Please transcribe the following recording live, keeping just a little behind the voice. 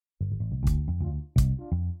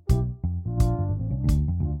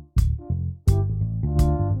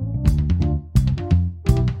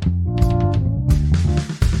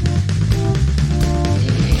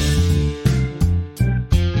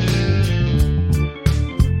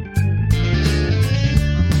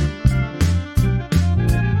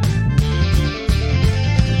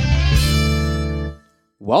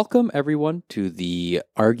Welcome, everyone, to the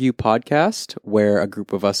Argue podcast, where a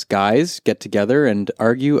group of us guys get together and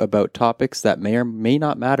argue about topics that may or may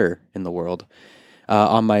not matter in the world.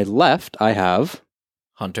 On my left, I have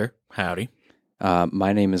Hunter. Howdy.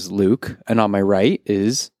 My name is Luke, and on my right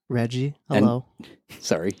is Reggie. Hello.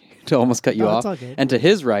 sorry to almost cut you off. It's all good. And to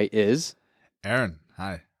his right is Aaron.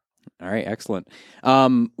 Hi. all right, excellent.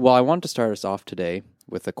 Well, I wanted to start us off today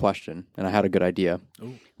with a question, and I had a good idea.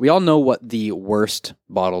 Ooh. We all know what the worst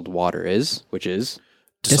bottled water is, which is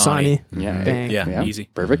Dasani. yeah, Bang. Yeah, easy.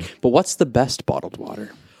 perfect. But what's the best bottled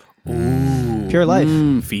water? Ooh. Pure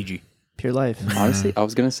life. Fiji. Pure life. Honestly, I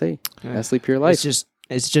was gonna say Yeah. Nestle Pure Life.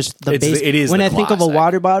 It's just the It's- base. it is when the I think of a classic.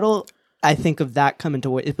 water bottle, I think of that coming to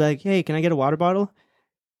what it's like. Hey, can I get a water bottle?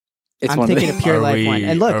 It's I'm one of thinking the, of Pure Life one.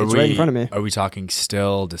 And look, it's right in front of me. Are we talking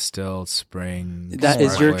still, distilled, spring? that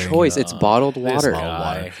is your sparkling? choice. It's bottled water. bottled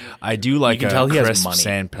water. I do like can a tell he has crisp money.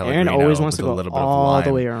 San Pellegrino Aaron always wants to with go a little bit of all lime.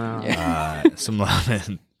 the way around. Some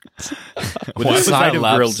lemon. With Why a was side that of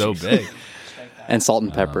a grilled so cheese? big. And salt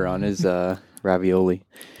and pepper on his ravioli.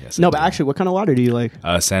 Yes, No, I but do. actually, what kind of water do you like?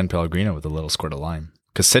 San Pellegrino with a little squirt of lime.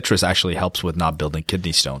 Because citrus actually helps with not building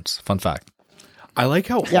kidney stones. Fun fact. I like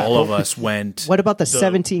how Yeah. all of us went. What about the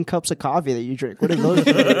 17 cups of coffee that you drink? What do those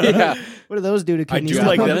do? Yeah. What do those do to I kidneys? do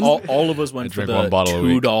like that all of us went for drink the one bottle a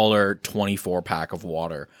week. $2.24 pack of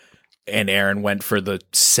water, and Aaron went for the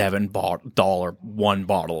 $7 one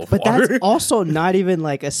bottle of But water. that's also not even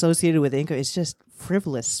like associated with income. It's just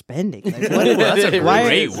frivolous spending. Like, what is, That's a why,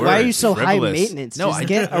 great why are word, you so high frivolous. maintenance? No, Just I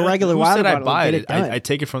get a regular Who water said I bottle buy and it? get it done. I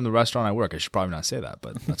take it from the restaurant I work. I should probably not say that,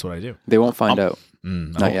 but that's what I do. They won't find out.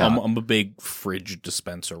 Not yet. I'm a big fridge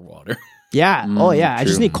dispenser water. Yeah. Oh, yeah. I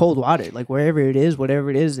just true. need cold water, like wherever it is, whatever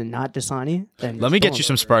it is, and not Dasani. Then Let me just get boom. you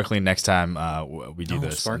some sparkling next time we do No,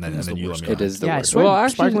 this, and sparkling then, is the you let worst me kind. know. It is the Yeah, I worst. swear Well,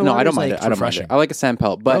 actually, sparkling no, I water don't is, mind like, it. I don't mind it. refreshing. I like a San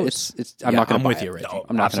Pel, but Gross. I'm not gonna I'm buy with it. you, Reggie. I'm not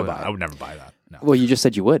gonna Absolutely. buy I it. would never buy that. No. Well, you just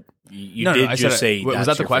said you would. You No, did I just said say was that's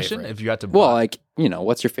that the your question? favorite. If you had to, Well, buy- like,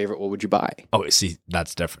 what's your favorite? What would you buy? oh, see,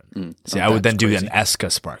 that's different. See, Oh, I would then that's do crazy. an Esca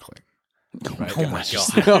sparkling. Right? Oh my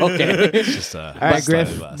god! Okay. It's just All right,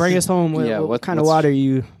 Griff, bring us home. Yeah, What kind of what's- water are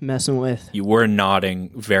you messing with? You were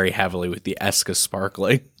nodding very heavily with the Esca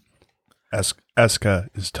sparkling. Esca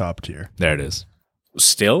is top tier. There it is.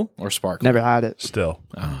 Still or sparkling? Never had it. Still.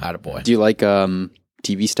 Oh, attaboy. Do you like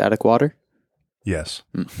TV static water? Yes.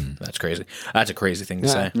 That's crazy. That's a crazy thing to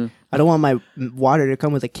Yeah. say. I don't want my water to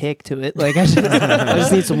come with a kick to it. Like I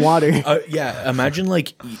just need some water. Yeah, imagine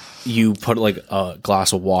like you put like a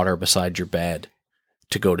glass of water beside your bed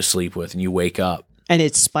to go to sleep with, and you wake up. And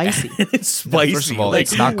it's spicy. It's spicy. First of all, like,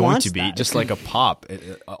 it's not who going wants to be that? just like a pop.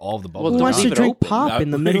 All of the bubbles. Who don't wants leave to it drink open. pop in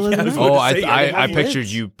the middle of the Yeah, night? Oh, Say, I have pictured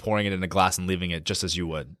lids. you pouring it in a glass and leaving it just as you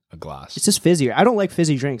would a glass. It's just fizzier. I don't like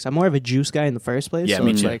fizzy drinks. I'm more of a juice guy in the first place. Yeah, so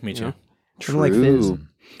me it's too. like, Me you too. know, I don't like fizz. True.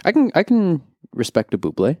 I can respect a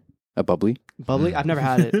bubbly. Bubbly. I've never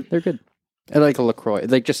had it. They're good. I like a LaCroix,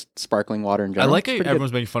 like just sparkling water in I general. like It's it. pretty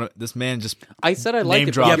Everyone's making fun of this man. Just good. I said I like name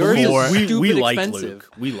it. drop yeah, but but yours before. is we stupid like expensive.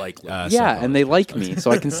 Luke. We like Luke. Yeah, and they like me,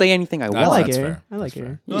 so I can say anything I I want. like that's Aaron. fair. I like That's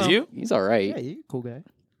Aaron. fair. You? He's all right. Yeah, you cool guy.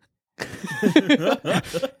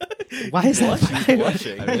 Why is that funny? Why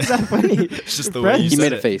is that funny? It's just the Friends. way you He said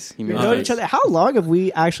made a it. face. He made We've a known face. each other. How long have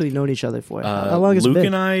we actually known each other for? How long has Luke it been?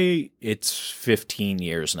 and I, it's 15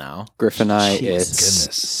 years now. Griff and I, Jesus. it's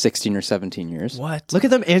Goodness. 16 or 17 years. What? Look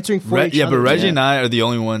at them answering for each Yeah, other. but Reggie and I are the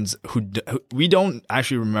only ones who we don't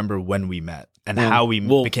actually remember when we met and how we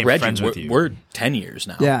Well, became Reggie, friends with you. we're 10 years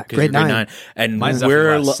now. Yeah, 'cause grade you're 9. And Mine's we're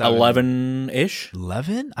definitely last 7. 11-ish.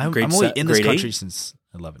 11? I'm Grade only se- in this grade country 8? since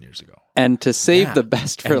 11 years ago. And to save Yeah. the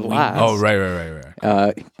best for And we- last, Oh, right.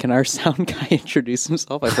 can our sound guy introduce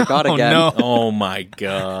himself? I forgot Oh, again. no. Oh my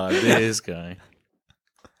God, this guy.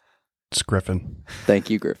 It's Griffin. Thank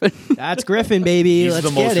you, Griffin. That's Griffin, baby. He's Let's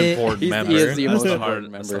the most get it. important He member. is the most the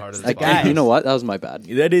important that's the member. hardest Like, part. you know what? That was my bad.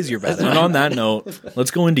 That is your best. And on that note,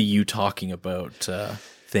 let's go into you talking about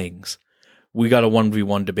things. We got a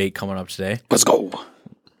 1v1 debate coming up today. Let's go.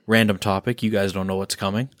 Random topic. You guys don't know what's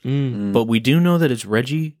coming. Mm. But we do know that it's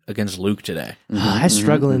Reggie against Luke today. I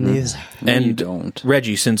struggle in these. No, you And don't.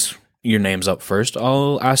 Reggie, since your name's up first,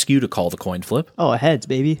 I'll ask you to call the coin flip. Oh, heads,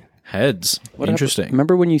 baby. Heads. What Interesting. happened?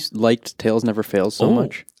 Remember when you liked Tails Never Fails so Oh.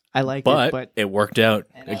 much? I like But, it, but it worked out.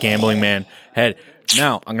 A gambling man. Head.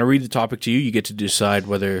 Now, I'm going to read the topic to you. You get to decide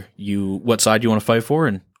what side you want to fight for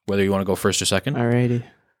and whether you want to go first or second. alrighty.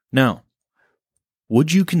 Now,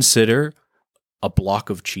 would you consider a block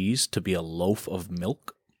of cheese to be a loaf of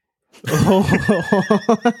milk?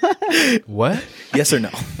 What? Yes or no?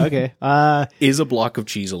 Okay. Is a block of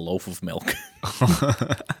cheese a loaf of milk?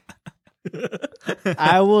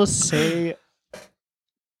 I will say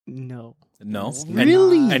no. No.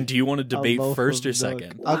 Really? And do you want to A debate loaf first of or milk.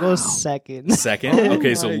 second? I'll go second. Second. Oh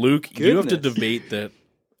Okay, so my Luke, you have to goodness. debate the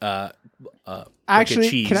Actually,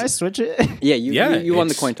 cheese. can I switch it? Yeah, Yeah, you won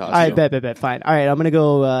the it's- coin toss. All right, so- bet. Fine. All right, I'm gonna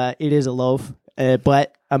go. It is a loaf,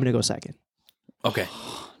 but I'm gonna go second. Okay.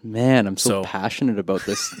 Man, I'm so So- passionate about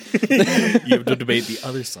this. You have to debate the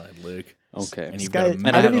other side, Luke. Okay. And This you've guy, got a And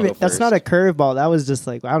minute. I I don't have to even. go That's not a first. curveball. That was just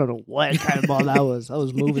like I don't know what kind of ball that was. I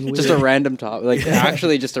was moving weird. Just a random topic. Like,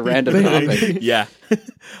 actually, just a random topic. Yeah.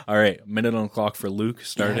 All right. Minute on the clock for Luke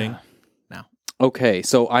starting now. Okay,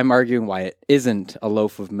 so I'm arguing why it isn't a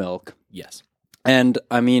loaf of milk. Yes. And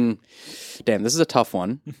I mean, damn, this is a tough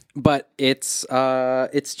one, but it's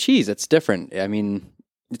cheese. It's different. I mean,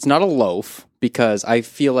 it's not a loaf because I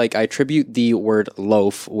feel like I attribute the word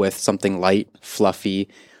loaf with something light, fluffy.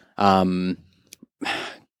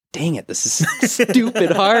 Dang it, this is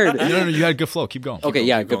stupid hard. No, you had good flow. Keep going. Okay,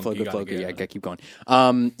 yeah, good flow, You good gotta flow. get Yeah, it. keep going.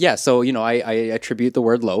 Yeah, so I attribute the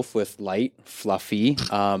word loaf with light, fluffy.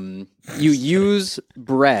 You use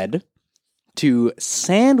bread to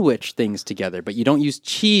sandwich things together, but you don't use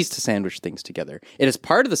cheese to sandwich things together. It is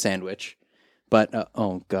part of the sandwich, but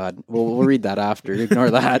oh god, we'll read that after.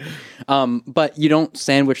 Ignore that. But you don't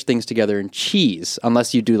sandwich things together in cheese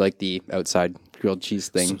unless you do like the outside grilled cheese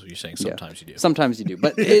thing. So you're saying sometimes you do. Sometimes you do,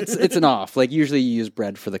 but it's an off. Like usually you use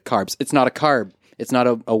bread for the carbs. It's not a carb. It's not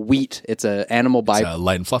a wheat. It's an animal It's, by.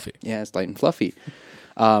 light and fluffy. Yeah, it's light and fluffy.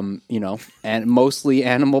 And mostly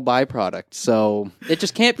animal byproduct. So it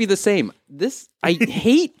just can't be the same. This I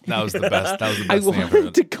hate. That was the best. That was the I best thing I've wanted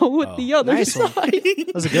heard. to go with the other Nice one. side.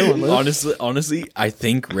 That was a good one, Luke. Honestly, I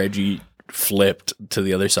think Reggie flipped to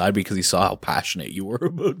the other side because he saw how passionate you were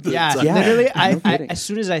about this. Yeah, Yeah, literally. no I kidding. as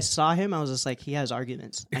soon as I saw him, I was just like, he has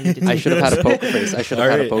arguments. I need to I take should have had a this. poker face. I should All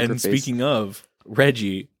have had a right. poker And face. speaking of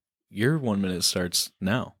Reggie, your 1 minute starts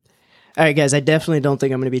now. All right, guys, I definitely don't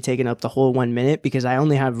think I'm going to be taking up the whole 1 minute because I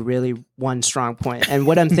only have really one strong point. And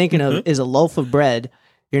what I'm thinking of is a loaf of bread.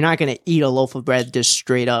 You're not going to eat a loaf of bread just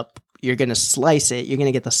straight up. You're going to slice it. You're going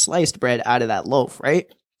to get the sliced bread out of that loaf, right?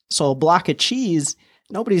 So a block of cheese,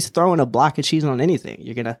 nobody's throwing a block of cheese on anything.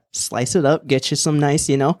 You're going to slice it up, get you some nice,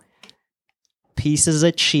 pieces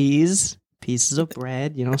of cheese, pieces of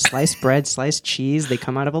bread, sliced bread, sliced cheese. They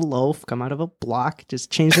come out of a loaf, come out of a block, just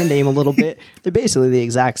change the name a little bit. They're basically the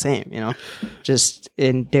exact same, just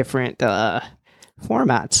in different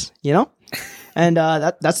formats, And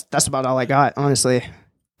that's about all I got, honestly.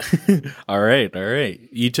 All right.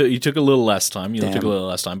 You took a little less time. You Damn. took a little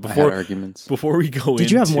less time I had before arguments. we go. Did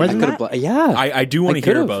you have more into- than I could have. Yeah. I do want I to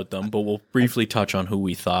hear could've. about them, but we'll briefly touch on who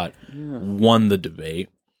we thought won the debate.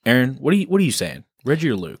 Aaron, what are you saying? Reggie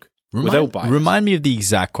or Luke? Without bias. Remind me of the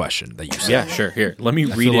exact question that you said. Yeah, sure. Here, let me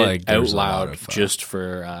read feel it like out there's a lot loud of, just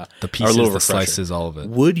for The our pieces, little the refresher. slices, all of it.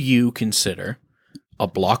 Would you consider a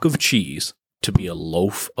block of cheese to be a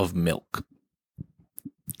loaf of milk?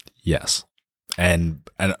 Yes. And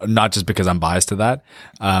not just because I'm biased to that.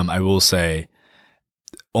 I will say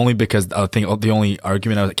only because I think the only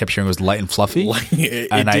argument I kept hearing was light and fluffy. It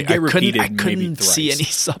and did get repeated I couldn't maybe see thrice. any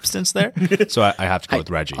substance there. So I have to go with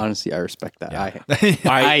Reggie. Honestly, I respect that. Yeah.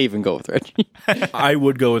 I even go with Reggie. I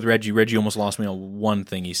would go with Reggie. Reggie almost lost me on one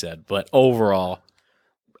thing he said, but overall,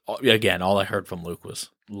 again, all I heard from Luke was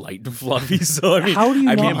light and fluffy. So I mean, How do you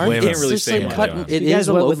I not mean, argue? I can't It's really just say like much. cut- on it. It If you guys is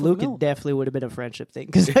a went loaf with of Luke, it milk. definitely would have been a friendship thing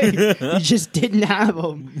because you just didn't have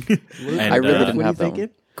him. Luke, And, I really uh, didn't what have are you that one. thinking?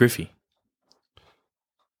 Griffey.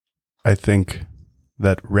 I think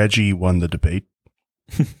that Reggie won the debate.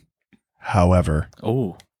 However,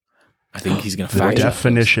 Oh, I think he's going to the fact check this.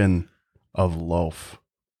 definition of loaf,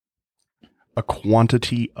 a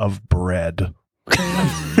quantity of bread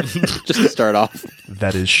Just to start off.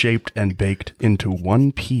 that is shaped and baked into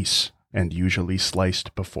one piece and usually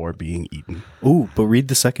sliced before being eaten. Ooh, but read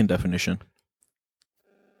the second definition.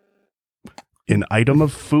 An item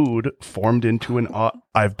of food formed into an...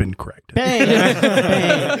 I've been corrected. Bang!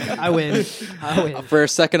 Bang! I win. For a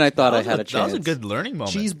second, I thought I had a That chance. was a good learning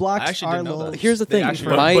moment. Cheese blocks I actually are didn't know low. that. Here's the They thing.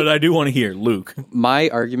 actually- But I do want to hear Luke. My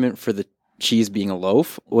argument for the cheese being a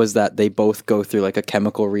loaf was that they both go through like a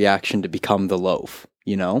chemical reaction to become the loaf,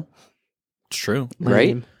 It's true. right?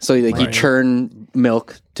 Lame. So like you Lame. churn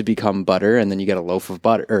milk to become butter and then you get a loaf of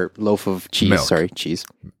butter or loaf of cheese, Milk. sorry, cheese.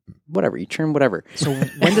 Whatever, you churn whatever. So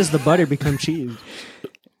when does the butter become cheese?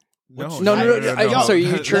 No, sorry,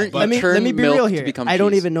 you churn Let me be milk real to here. become I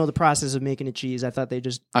don't cheese. even know the process of making a cheese. I thought they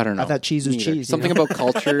just. I don't know. I thought cheese was Neither. cheese. Something about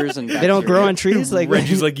cultures and They don't grow bacteria. on trees. Like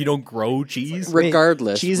Reggie's like, you don't grow cheese? Wait,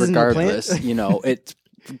 regardless, cheese isn't a plant? regardless,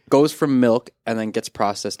 goes from milk and then gets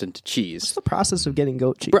processed into What's cheese. the process of getting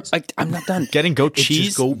goat cheese? Bro, I'm not done. Getting goat It's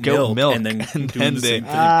cheese, just goat milk, and then doing the same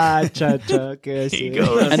thing. Okay, I see.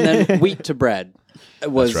 And then wheat to bread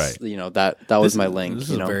was, That's right. you know, that was my link. This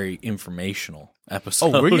you is know? a very informational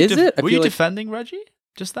episode. Oh, were you, Is it? I were feel you like- defending Reggie?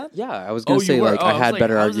 Just that? Yeah, I was going to Oh, say, you were? like, Oh, I I was had like,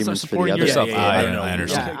 better I was just arguments for the supporting other yourself. stuff. I didn't know.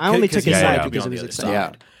 understand. Yeah, I only took his Yeah, side yeah, because we it was all get it. exciting.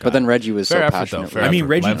 Yeah. But then Reggie was Fair so effort, though, passionate. fair I mean, effort.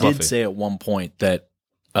 Reggie Light did fluffy. say at one point that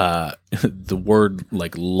the word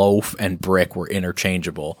like loaf and brick were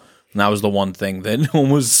interchangeable. And that was the one thing that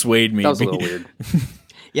almost swayed me. That was a little weird.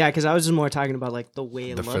 Yeah, because I was just more talking about like the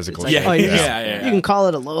way it The looks. physical It's like, shape. oh, you, Yeah, just- yeah. you can call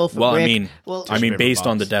it a loaf. Well, a brick. I mean, well, based paper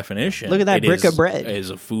on the box. definition, Look at that it brick of bread.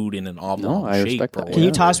 is a food in an oblong No, I shape. respect or that. can you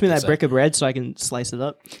whatever toss me they that say. brick of bread so I can slice it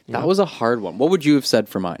up? You That know? was a hard one. What would you have said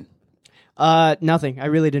for mine? Nothing. I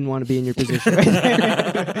really didn't want to be in your position. Right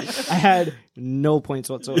there. I had no points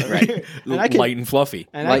whatsoever. Right. And I could, light and fluffy.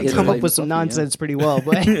 and Light I could is come light up and with some fluffy, yeah. nonsense pretty well,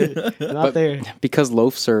 but not there. Because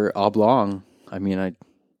loaves are oblong. I mean,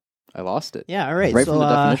 I lost it. Yeah, all right. Right so from the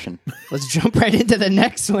definition. let's jump right into the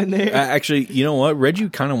next one there. Actually, you know what? Reggie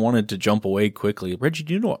kind of wanted to jump away quickly. Reggie,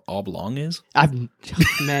 do you know what oblong is?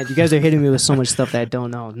 Man, you guys are hitting me with so much stuff that I don't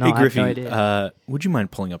know. No, Hey, I have Griffey, no idea. would you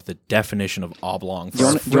mind pulling up the definition of oblong? For Do you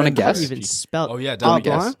our wanna- do you wanna friend guess? Reggie? Even spelled. Oh, yeah,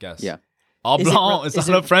 definitely Oblong? guess. Yeah. Oblong. Is It's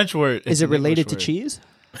it- not a French word. Is It's it an related to English word. cheese?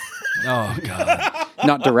 Oh, God.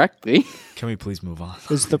 Not directly. Can we please move on?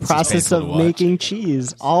 It's the This is process painful of to watch. making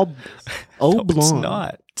cheese. All oblong. It's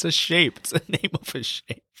not. It's a shape. It's the name of a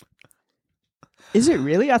shape. Is it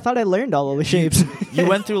really? I thought I learned all of the shapes. You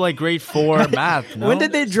went through like grade 4 math. No? When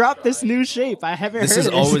did they drop this new shape? I haven't This heard has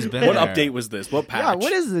of this. always been What there. update was this? What patch? Yeah,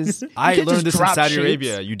 what is this? You I can't learned just this in drop Saudi shapes.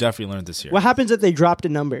 Arabia. You definitely learned this here. What happens if they dropped a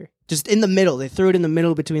number? Just in the middle. They threw it in the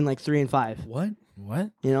middle between like 3 and 5. What?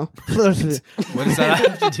 What? You know? What does that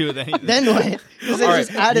have to do with anything? Then what? 'Cause they All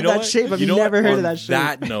just right, added you know that what? shape. I've You know never what? heard On of that shape.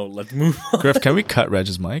 that note, let's move on. Griff, can we cut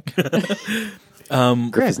Reg's mic?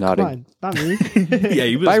 Griff is Come nodding. on, not me. Yeah,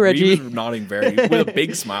 he was, Bye, Reggie. he was nodding with a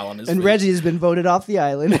big smile on his And face. Reggie has been voted off the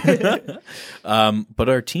island. But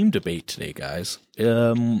our team debate today, guys,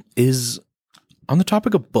 is on the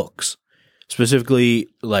topic of books, specifically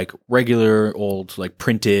like regular old, like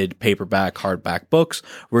printed paperback, hardback books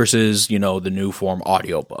versus, you know, the new form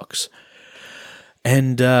audiobooks.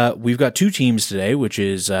 And we've got two teams today, which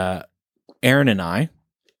is Aaron and I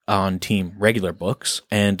on team regular books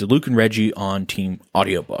and Luke and Reggie on team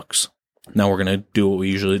audiobooks. Now we're going to do what we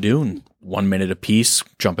usually do in 1 minute apiece,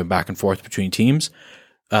 jumping back and forth between teams.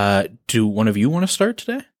 Do one of you want to start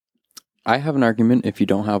today? I have an argument if you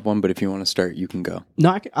don't have one, but if you want to start, you can go.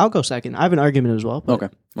 No, I'll go second. I have an argument as well. but- Okay.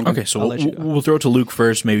 Okay, so I'll we'll, let you go. we'll throw it to Luke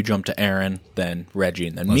first, maybe jump to Aaron, then Reggie,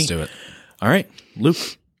 and then me. Let's do it. All right, Luke.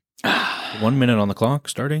 1 minute on the clock,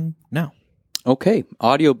 starting now. Okay,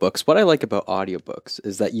 audiobooks. What I like about audiobooks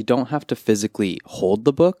is that you don't have to physically hold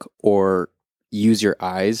the book or use your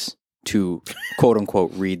eyes to quote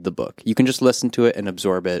unquote read the book. You can just listen to it and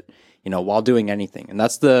absorb it, you know, while doing anything. And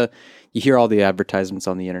that's you hear all the advertisements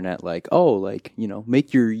on the internet like, oh, like, you know,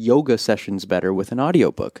 make your yoga sessions better with an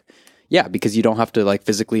audiobook. Yeah, because you don't have to like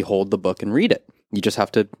physically hold the book and read it. You just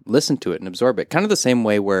have to listen to it and absorb it. Kind of the same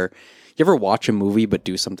way where you ever watch a movie but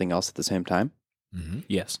do something else at the same time?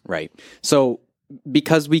 Yes. Right. So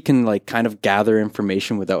because we can like kind of gather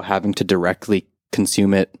information without having to directly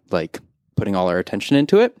consume it, like putting all our attention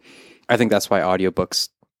into it, I think that's why audiobooks,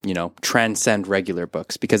 you know, transcend regular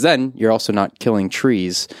books, because then you're also not killing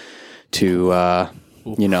trees to,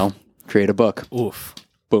 you know, create a book. Oof.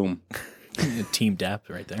 Boom. Team depth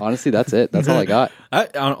right there. Honestly, that's it. That's all I got.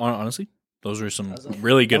 Honestly, those were some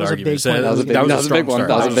really good that was a big arguments. point. That was a big- that was a strong big one. start.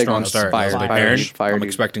 That was a big strong one. start. Fire, That was a big- fire, Aaron, fire, I'm dude.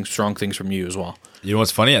 expecting strong things from you as well. You know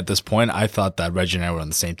what's funny? At this point, I thought that Reggie and I were on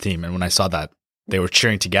the same team. And when I saw that they were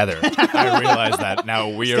cheering together, I realized that now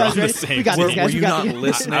we are guys on the ready? same We got team. this, guys. Were you we got not the-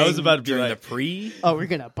 listening? I was about to be during like- the pre. Oh, we're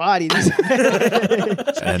gonna body these.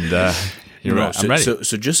 And you're No, right. I'm ready.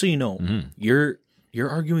 So just so you know, you're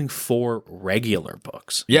arguing for regular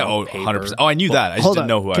books. Yeah, not 100%. Oh, I knew that. I just Hold didn't on.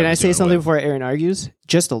 know who Can I I was say doing something with. before Aaron argues?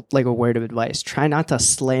 Just like a word of advice. Try not to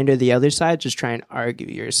slander the other side. Just try and argue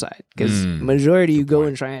your side. Because majority you go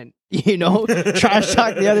and try and, you know, trash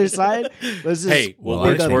talk the other side. Let's just Hey, what Well,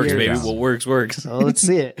 pick works up works, your- baby. down. What works works. So let's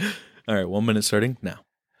see it. All right, 1 minute starting now.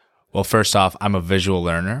 Well, first off, I'm a visual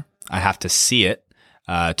learner. I have to see it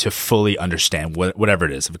to fully understand whatever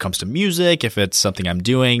it is. If it comes to music, if it's something I'm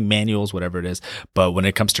doing, manuals, whatever it is. But when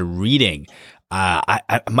it comes to reading,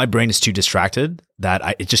 my brain is too distracted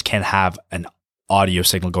that it just can't have an audio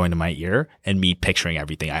signal going to my ear and me picturing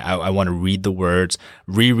everything. I want to read the words,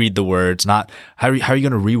 reread the words. Not how are you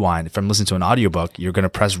going to rewind? If I'm listening to an audiobook, you're going to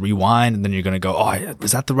press rewind and then you're going to go, oh,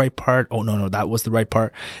 is that the right part? Oh, no, that was the right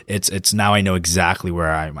part. It's now I know exactly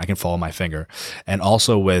where I can follow my finger. And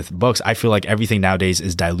also with books, I feel like everything nowadays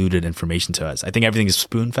is diluted information to us. I think everything is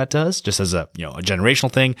spoon fed to us just as a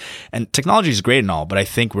generational thing. And technology is great and all, but I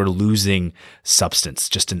think we're losing substance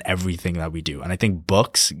just in everything that we do. And I think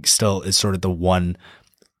books still is sort of the one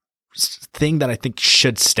thing that I think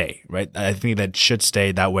should stay, right? I think that should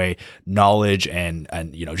stay that way. Knowledge and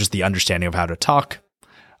just the understanding of how to talk,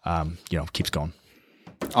 keeps going.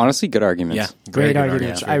 Honestly, good arguments. Yeah, Great good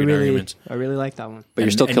arguments. Very good arguments. I really like that one. But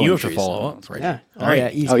you're still And killing you have to trees. follow up, right? Yeah. All right. Yeah.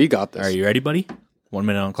 Easy. Oh, you got this. Are you ready, buddy? 1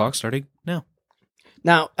 minute on clock starting now.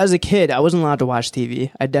 Now, as a kid, I wasn't allowed to watch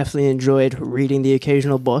TV. I definitely enjoyed reading the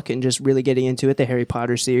occasional book and just really getting into it. The Harry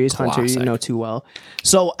Potter series, Hunter, you Classic. know too well.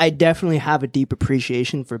 So I definitely have a deep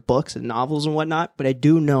appreciation for books and novels and whatnot. But I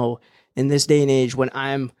do know in this day and age when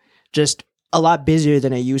I'm just a lot busier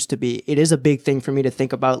than I used to be, it is a big thing for me to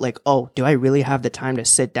think about like, oh, do I really have the time to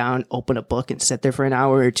sit down, open a book and sit there for an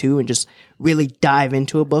hour or two and just really dive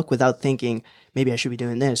into a book without thinking maybe I should be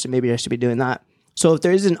doing this or maybe I should be doing that. So if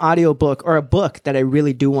there is an audio book or a book that I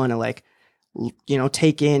really do want to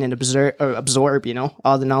take in and absorb,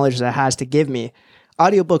 all the knowledge that it has to give me,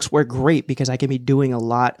 audiobooks work great because I can be doing a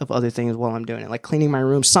lot of other things while I'm doing it, like cleaning my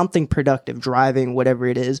room, something productive, driving, whatever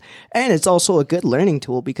it is. And it's also a good learning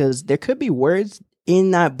tool because there could be words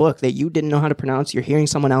in that book that you didn't know how to pronounce. You're hearing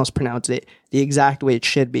someone else pronounce it the exact way it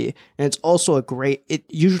should be. And it's also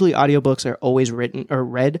usually audiobooks are always written or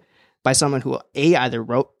read by someone who A, either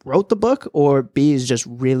wrote the book or B, is just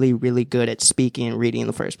really, really good at speaking and reading in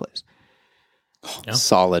the first place. Yeah.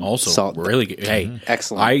 Solid. Also, solid. really good. Hey,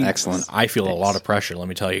 Excellent. excellent. I feel a lot of pressure, let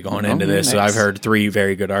me tell you, going Oh, into this. nice. I've heard 3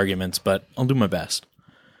 very good arguments, but I'll do my best.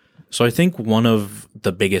 So I think one of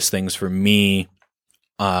the biggest things for me,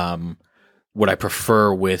 what I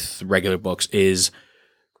prefer with regular books is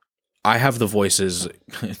I have the voices.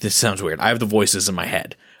 This sounds weird. I have the voices in my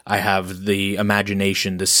head. I have the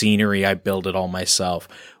imagination, the scenery. I build it all myself.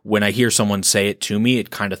 When I hear someone say it to me, it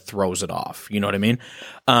kind of throws it off. You know what I mean?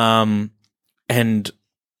 And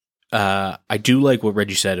I do like what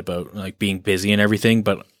Reggie said about like being busy and everything.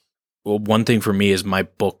 But one thing for me is my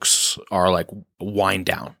books are like a wind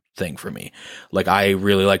down thing for me. Like I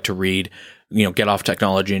really like to read, get off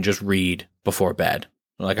technology and just read before bed.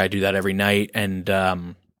 Like I do that every night. And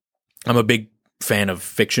I'm a big fan of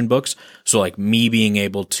fiction books. So like me being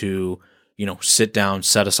able to, sit down,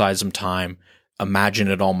 set aside some time, imagine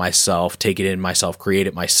it all myself, take it in myself, create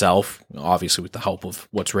it myself, obviously with the help of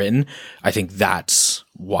what's written. I think that's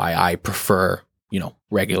why I prefer,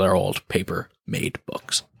 regular old paper made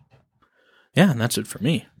books. Yeah. And that's it for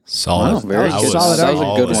me. Solid. Wow, very That good. was Solid That was a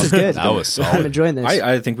argument. good This one. is good. That was I'm solid. enjoying this.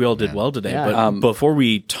 I think we all did well today, Yeah. but before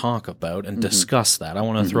we talk about and discuss that, I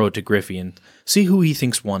want to throw it to Griffey and see who he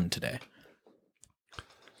thinks won today.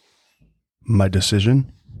 My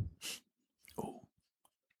decision.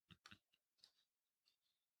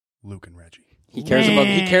 Luke and Reggie. He cares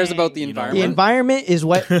about the You know environment. the environment is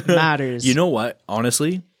what matters. You know what?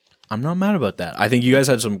 Honestly, I'm not mad about that. I think you guys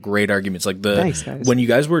had some great arguments. Like Thanks, guys. when you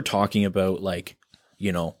guys were talking about like,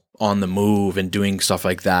 on the move and doing stuff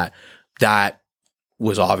like that, that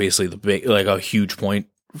was obviously the big, like a huge point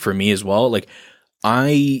for me as well. Like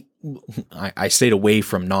I stayed away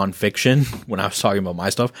from nonfiction when I was talking about my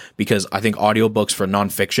stuff because I think audiobooks for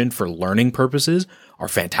nonfiction for learning purposes are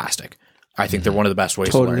fantastic. I think they're one of the best ways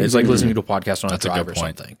to Totally learn. It's like agree. listening to a podcast on That's a a drive good or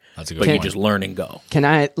point. something. That's a good But point. you just learn and go. Can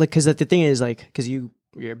I, because the thing is, because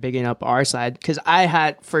you're bigging up our side, because I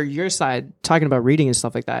had, for your side, talking about reading and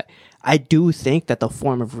stuff like that, I do think that the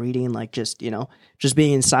form of reading, like just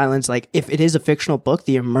being in silence, like if it is a fictional book,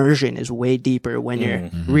 the immersion is way deeper when you're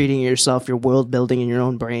reading yourself, your world building in your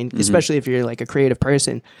own brain, especially if you're like a creative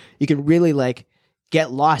person. You can really like get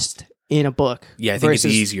lost in a book. Yeah, I think it's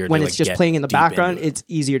versus easier to, when like, it's just get playing in the deep background. into it. It's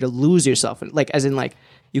easier to lose yourself, and like as in like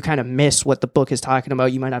you kind of miss what the book is talking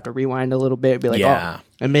about. You might have to rewind a little bit, be like, Yeah. oh,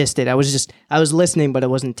 I missed it. I was listening, but I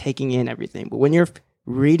wasn't taking in everything. But when you're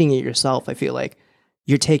reading it yourself, I feel like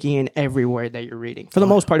you're taking in every word that you're reading for the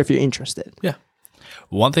most part if you're interested. Yeah.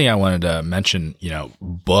 One thing I wanted to mention,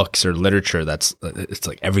 books or literature, it's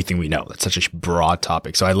like everything we know. That's such a broad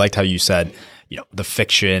topic. So I liked how you said, the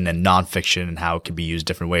fiction and nonfiction and how it can be used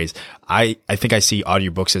different ways. I think I see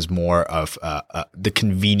audiobooks as more of the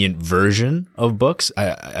convenient version of books.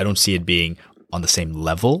 I don't see it being on the same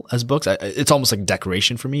level as books. It's almost like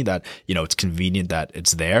decoration for me that, it's convenient that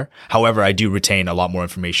it's there. However, I do retain a lot more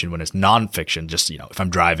information when it's nonfiction. Just, if I'm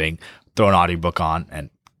driving, throw an audiobook on and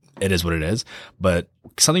it is what it is. But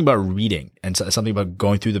something about reading and something about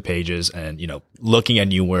going through the pages and, looking at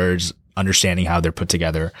new words, understanding how they're put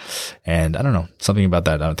together. And I don't know, something about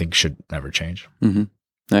that I don't think should never change. Mm-hmm.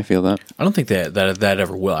 I feel that. I don't think that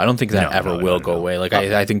ever will. I don't think that ever will go away. Like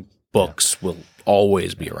I think books will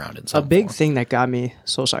always be around in some A big form. thing that got me.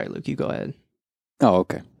 So sorry, Luke. You go ahead. Oh,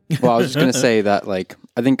 okay. Well, I was just going to say that, like,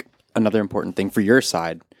 I think another important thing for your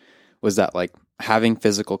side was that, like, having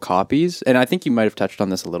physical copies, and I think you might have touched on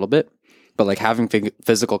this a little bit, but, like, having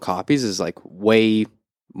physical copies is, like, way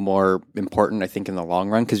more important, I think, in the long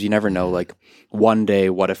run, because you never know, like, one day,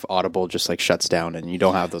 what if Audible just, like, shuts down and you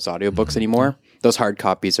don't have those audiobooks anymore? Those hard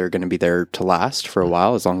copies are going to be there to last for a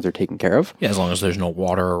while, as long as they're taken care of. Yeah, as long as there's no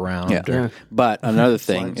water around. Yeah. Yeah. But another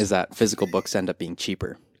thing is that physical books end up being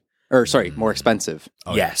cheaper. Or, sorry, more expensive.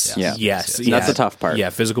 Oh, Yes. Yeah. Yes. And that's the tough part. Yeah,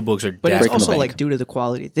 physical books are But it's Breaking the also bank. like due to the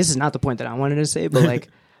quality. This is not the point that I wanted to say, but like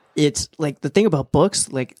it's like the thing about books,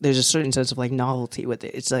 like there's a certain sense of like novelty with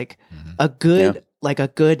it. It's like a good like a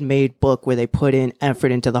good made book where they put in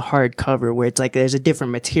effort into the hardcover, where it's like there's a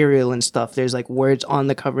different material and stuff. There's like words on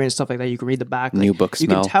the cover and stuff like that. You can read the back. Like, New book you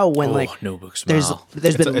smell. can tell when like no book there's smell.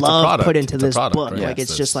 there's been it's a love product. put into It's a this product, book. right? Like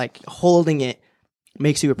Yes, it's just like holding it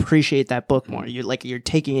makes you appreciate that book more. You're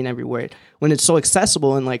taking in every word. When it's so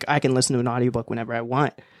accessible and like I can listen to an audiobook whenever I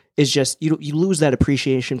want, it's just you lose that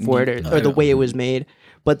appreciation for it or the way it was made.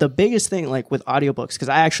 But the biggest thing like with audiobooks, because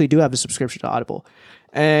I actually do have a subscription to Audible,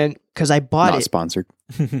 and because I bought Not it, sponsored.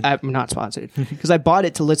 I'm not sponsored, because I bought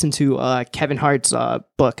it to listen to Kevin Hart's book,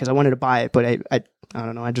 because I wanted to buy it, but I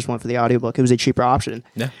don't know, I just went for the audiobook. It was a cheaper option.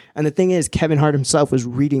 Yeah. And the thing is, Kevin Hart himself was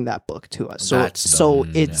reading that book to us. So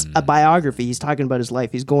it's a biography. He's talking about his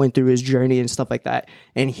life. He's going through his journey and stuff like that.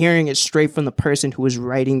 And hearing it straight from the person who was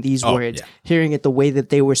writing these words, hearing it the way that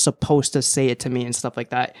they were supposed to say it to me and stuff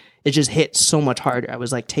like that, it just hit so much harder. I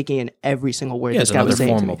was like taking in every single word Yeah, this it's guy was another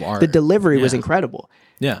saying to form me. of art. The delivery was Yeah. incredible.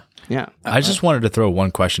 Yeah. Yeah. I just wanted to throw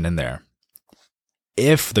one question in there.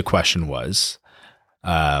 If the question was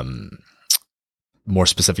more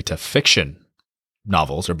specific to fiction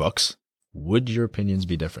novels or books, would your opinions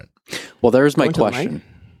be different? Well, there's my Going to the mic? question.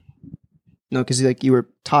 No, because like you were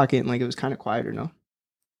talking, like it was kind of quieter, no?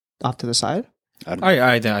 Off to the side?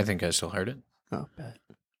 I think I still heard it. Oh, bad.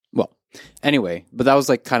 Well, anyway, but that was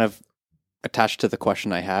like kind of attached to the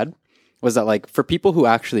question I had, was that like for people who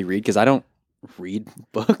actually read, because I don't read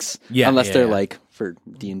books unless they're like for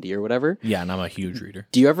D&D or whatever. Yeah, and I'm a huge reader.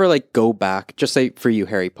 Do you ever like go back, just say for you,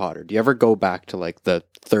 Harry Potter, do you ever go back to like the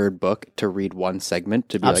third book to read one segment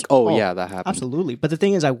to be like, oh yeah, that happened? Absolutely. But the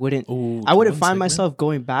thing is, I wouldn't Ooh, find one segment? myself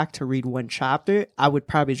going back to read one chapter. I would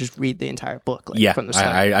probably just read the entire book Yeah, from the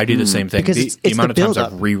start. I do the same thing. Because The it's amount the of times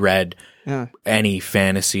build-up. I've reread Yeah. any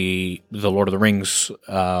fantasy, The Lord of the Rings,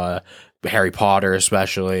 Harry Potter,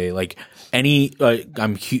 especially like any.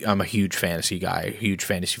 I'm a huge fantasy guy, huge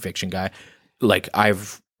fantasy fiction guy. Like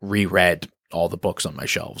I've reread all the books on my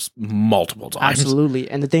shelves multiple times. Absolutely.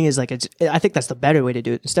 And the thing is, like, I think that's the better way to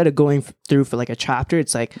do it. Instead of going through for like a chapter,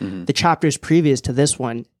 it's like the chapters previous to this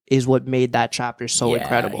one is what made that chapter so Yeah,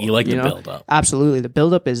 incredible. you like the know? build-up. Absolutely. The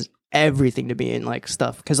build up is everything to me in like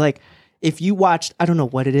stuff. Because like, if you watched, I don't know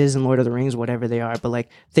what it is in Lord of the Rings, whatever they are, but like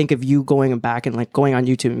think of you going back and like going on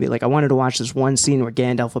YouTube and be like, I wanted to watch this one scene where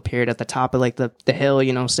Gandalf appeared at the top of like the hill,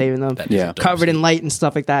 you know, saving them, Yeah. covered in light and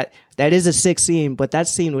stuff like that. That is a sick scene, but that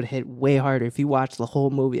scene would hit way harder if you watched the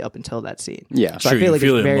whole movie up until that scene. Yeah. So Sure, I feel you like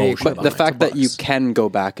feel it's it very emotionally. But the equivalent fact to that you books. can go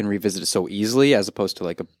back and revisit it so easily, as opposed to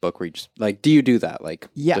like a book where you just like, do you do that? Like,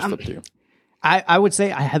 Yeah, just I'm- flip through. I would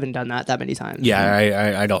say I haven't done that many times.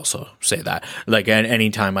 Yeah, I'd also say that. Like,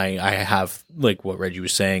 anytime I have, like what Reggie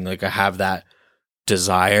was saying, like I have that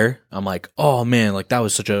desire, I'm like, oh man, like that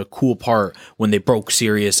was such a cool part when they broke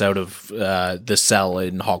Sirius out of the cell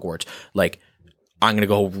in Hogwarts. Like, I'm going to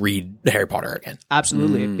go read Harry Potter again.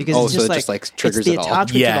 Absolutely. Because Oh, it's so just it like, just, like, triggers it's the it all.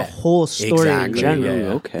 attachment Yeah, to the whole story exactly, in general.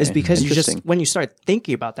 yeah. Okay. It's because you just, Interesting. when you start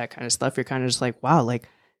thinking about that kind of stuff, you're kind of just like, wow, like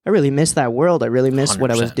I really miss that world. I really miss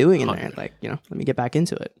what I was 100%, doing in there. 100%. Like, you know, let me get back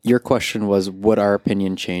into it. Your question was, would our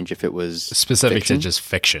opinion change if it was Specific fiction? to just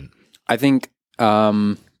fiction. I think,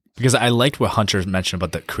 Because I liked what Hunter mentioned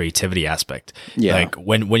about the creativity aspect. Yeah. Like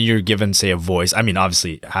when you're given, say, a voice, I mean,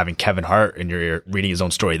 obviously having Kevin Hart and you're reading his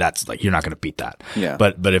own story, that's like, you're not going to beat that. Yeah.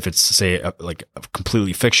 But if it's, say, a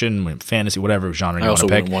completely fiction, fantasy, whatever genre I you want also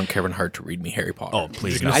to pick. wouldn't want Kevin Hart to read me Harry Potter. Oh,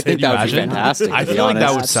 please. I think that would be Imagine? fantastic. I to be feel like that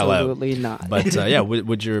honest. would sell out. Absolutely not. But yeah,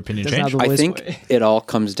 would your opinion That's change? not the I voice think way. it all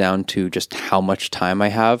comes down to just how much time I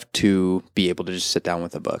have to be able to just sit down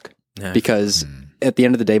with a book. Yeah. Because at the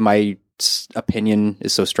end of the day, my opinion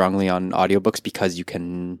is so strongly on audiobooks because you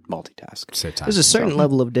can multitask. Save time. There's a certain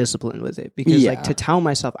level of discipline with it because, like, Yeah. to tell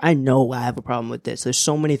myself, I know I have a problem with this. There's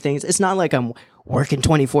so many things. It's not like I'm working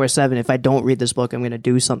 24/7. If I don't read this book, I'm going to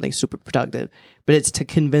do something super productive. But it's to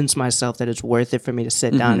convince myself that it's worth it for me to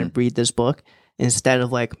sit down and read this book instead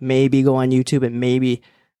of like maybe go on YouTube and maybe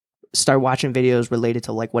start watching videos related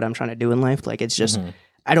to like what I'm trying to do in life. Like, it's just,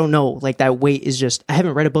 I don't know. Like, that weight is just, I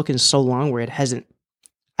haven't read a book in so long where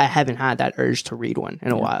I haven't had that urge to read one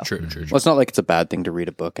in a while. True. Well, it's not like it's a bad thing to read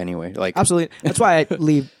a book anyway. Like, Absolutely. That's why I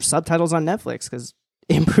leave subtitles on Netflix because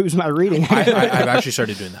it improves my reading. I've actually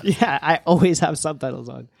started doing that. Yeah, I always have subtitles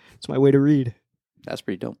on. It's my way to read. that's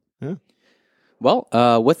pretty dope. Yeah. Well,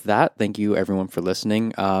 with that, thank you everyone for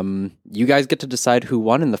listening. You guys get to decide who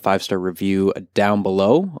won in the 5-star review down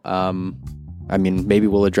below. I mean, maybe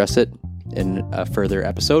we'll address it in a further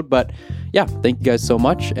episode, but yeah, thank you guys so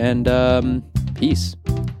much, and peace.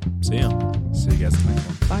 See ya. See you guys next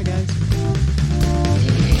one. Bye, guys.